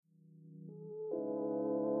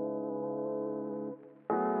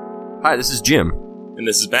Hi, this is Jim. And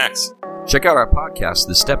this is Max. Check out our podcast,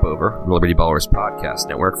 The Step Over, the Liberty Ballers Podcast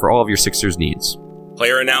Network, for all of your Sixers needs.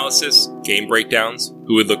 Player analysis, game breakdowns,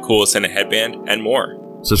 who would look coolest in a headband, and more.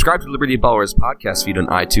 Subscribe to Liberty Ballers podcast feed on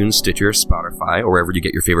iTunes, Stitcher, Spotify, or wherever you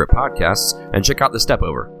get your favorite podcasts, and check out The Step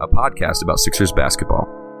Over, a podcast about Sixers basketball.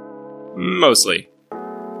 Mostly.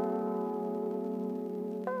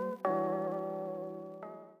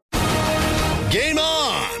 Game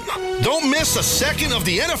on! Don't miss a second of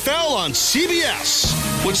the NFL on CBS.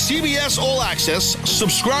 With CBS All Access,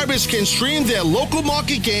 subscribers can stream their local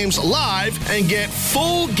market games live and get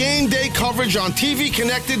full game day coverage on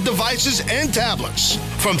TV-connected devices and tablets.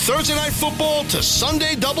 From Thursday Night Football to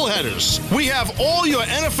Sunday doubleheaders, we have all your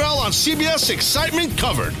NFL on CBS excitement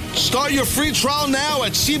covered. Start your free trial now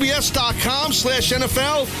at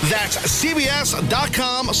cbs.com/NFL. That's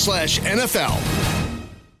cbs.com/NFL.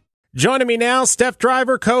 Joining me now, Steph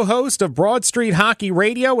Driver, co-host of Broad Street Hockey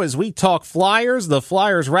Radio, as we talk Flyers. The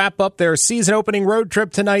Flyers wrap up their season-opening road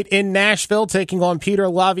trip tonight in Nashville, taking on Peter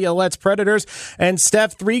Laviolette's Predators. And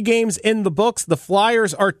Steph, 3 games in the books. The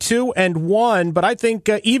Flyers are 2-1, but I think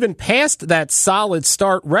even past that solid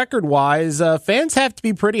start record-wise, fans have to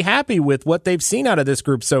be pretty happy with what they've seen out of this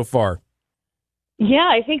group so far. Yeah,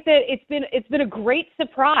 I think that it's been a great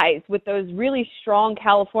surprise with those really strong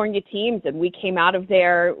California teams, and we came out of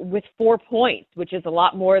there with 4 points, which is a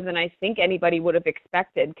lot more than I think anybody would have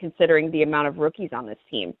expected, considering the amount of rookies on this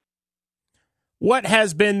team. What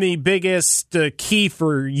has been the biggest key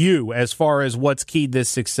for you as far as what's keyed this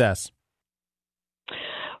success?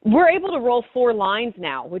 We're able to roll 4 lines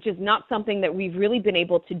now, which is not something that we've really been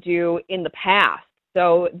able to do in the past.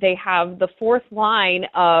 So they have the 4th line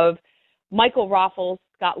of Michael Raffles,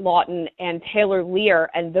 Scott Lawton, and Taylor Lear,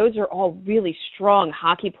 and those are all really strong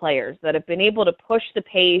hockey players that have been able to push the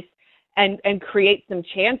pace and create some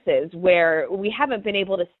chances where we haven't been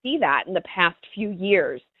able to see that in the past few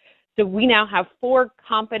years. So we now have 4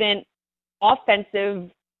 competent offensive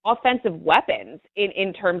weapons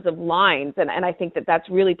in terms of lines, and I think that that's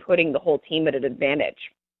really putting the whole team at an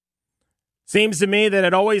advantage. Seems to me that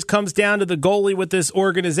it always comes down to the goalie with this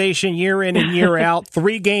organization year in and year out.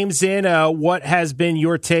 3 games in, what has been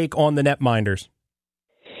your take on the netminders?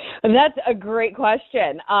 That's a great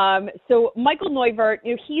question. So Michael Neuvert,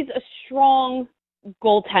 he's a strong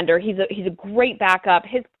goaltender. He's a great backup.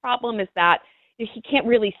 His problem is that he can't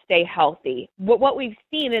really stay healthy. What we've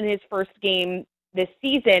seen in his first game this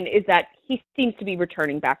season is that he seems to be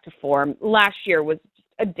returning back to form. Last year was just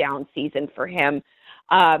a down season for him.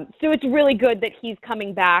 So it's really good that he's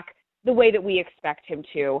coming back the way that we expect him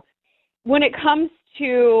to. When it comes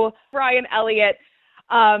to Brian Elliott,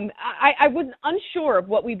 I was unsure of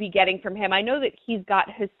what we'd be getting from him. I know that he's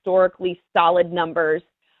got historically solid numbers.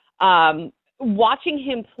 Watching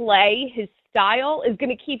him play, his style is going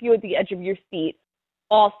to keep you at the edge of your seat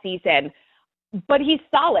all season. But he's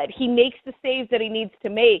solid. He makes the saves that he needs to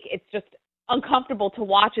make. It's just uncomfortable to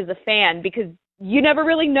watch as a fan because you never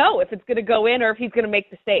really know if it's going to go in or if he's going to make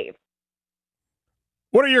the save.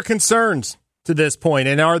 What are your concerns to this point,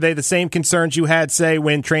 and are they the same concerns you had, say,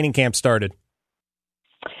 when training camp started?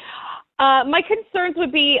 My concerns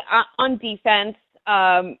would be on defense.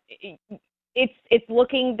 It's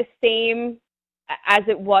looking the same as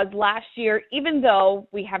it was last year, even though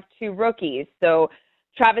we have 2 rookies. So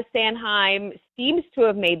Travis Sanheim seems to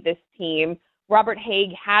have made this team. Robert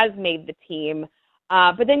Haig has made the team.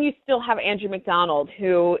 But then you still have Andrew McDonald,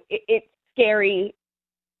 who it's scary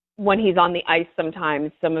when he's on the ice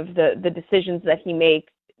sometimes. Some of the decisions that he makes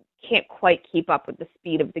can't quite keep up with the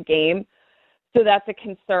speed of the game. So that's a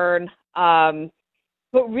concern.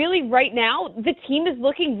 But really right now, the team is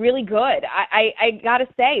looking really good. I got to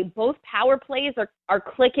say, both power plays are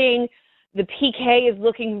clicking. The PK is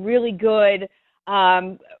looking really good.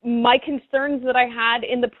 My concerns that I had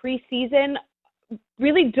in the preseason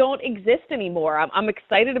really don't exist anymore. I'm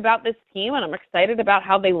excited about this team, and I'm excited about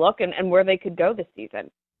how they look and where they could go this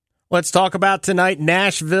season. Let's talk about tonight.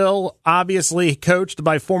 Nashville, obviously coached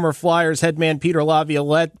by former Flyers headman Peter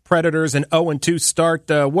Laviolette. Predators an 0-2 start.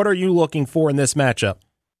 What are you looking for in this matchup?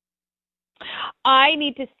 I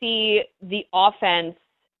need to see the offense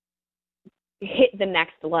hit the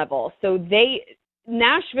next level. So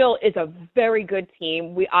Nashville is a very good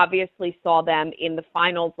team. We obviously saw them in the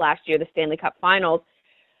finals last year, the Stanley Cup Finals.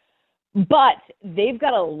 But they've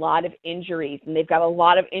got a lot of injuries, and they've got a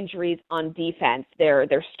lot of injuries on defense. They're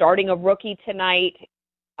starting a rookie tonight,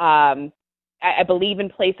 I believe in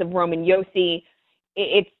place of Roman Josi.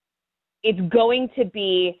 It's going to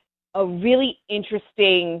be a really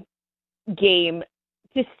interesting game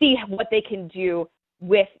to see what they can do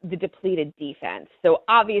with the depleted defense. So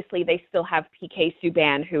obviously they still have PK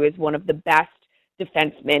Subban, who is one of the best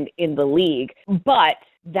defensemen in the league, but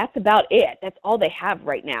that's about it. That's all they have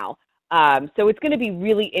right now. So it's going to be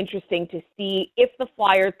really interesting to see if the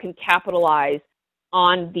Flyers can capitalize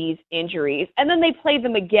on these injuries. And then they play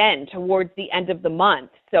them again towards the end of the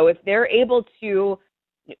month. So if they're able to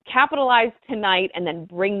capitalize tonight and then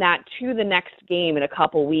bring that to the next game in a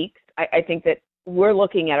couple weeks, I think that we're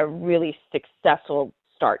looking at a really successful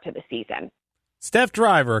start to the season. Steph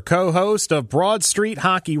Driver, co-host of Broad Street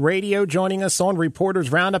Hockey Radio, joining us on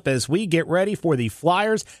Reporters Roundup as we get ready for the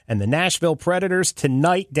Flyers and the Nashville Predators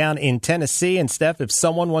tonight down in Tennessee. And Steph, if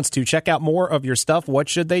someone wants to check out more of your stuff, what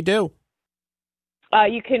should they do?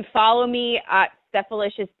 You can follow me at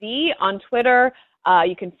StephaliciousD on Twitter.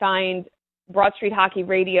 You can find Broad Street Hockey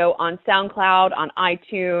Radio on SoundCloud, on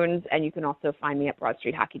iTunes, and you can also find me at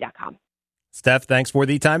BroadStreetHockey.com. Steph, thanks for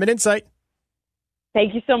the time and insight.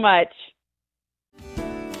 Thank you so much.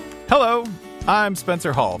 Hello, I'm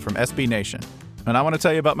Spencer Hall from SB Nation, and I want to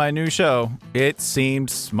tell you about my new show, It Seemed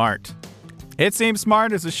Smart. It Seemed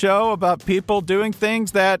Smart is a show about people doing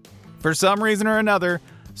things that, for some reason or another,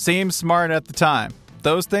 seem smart at the time.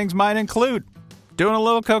 Those things might include doing a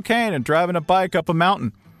little cocaine and driving a bike up a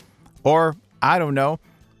mountain. Or, I don't know,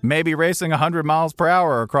 maybe racing 100 miles per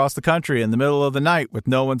hour across the country in the middle of the night with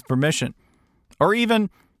no one's permission. Or even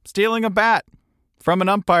stealing a bat from an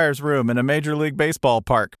umpire's room in a Major League Baseball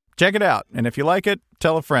park. Check it out, and if you like it,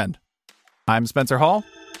 tell a friend. I'm Spencer Hall.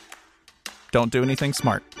 Don't do anything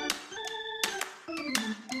smart.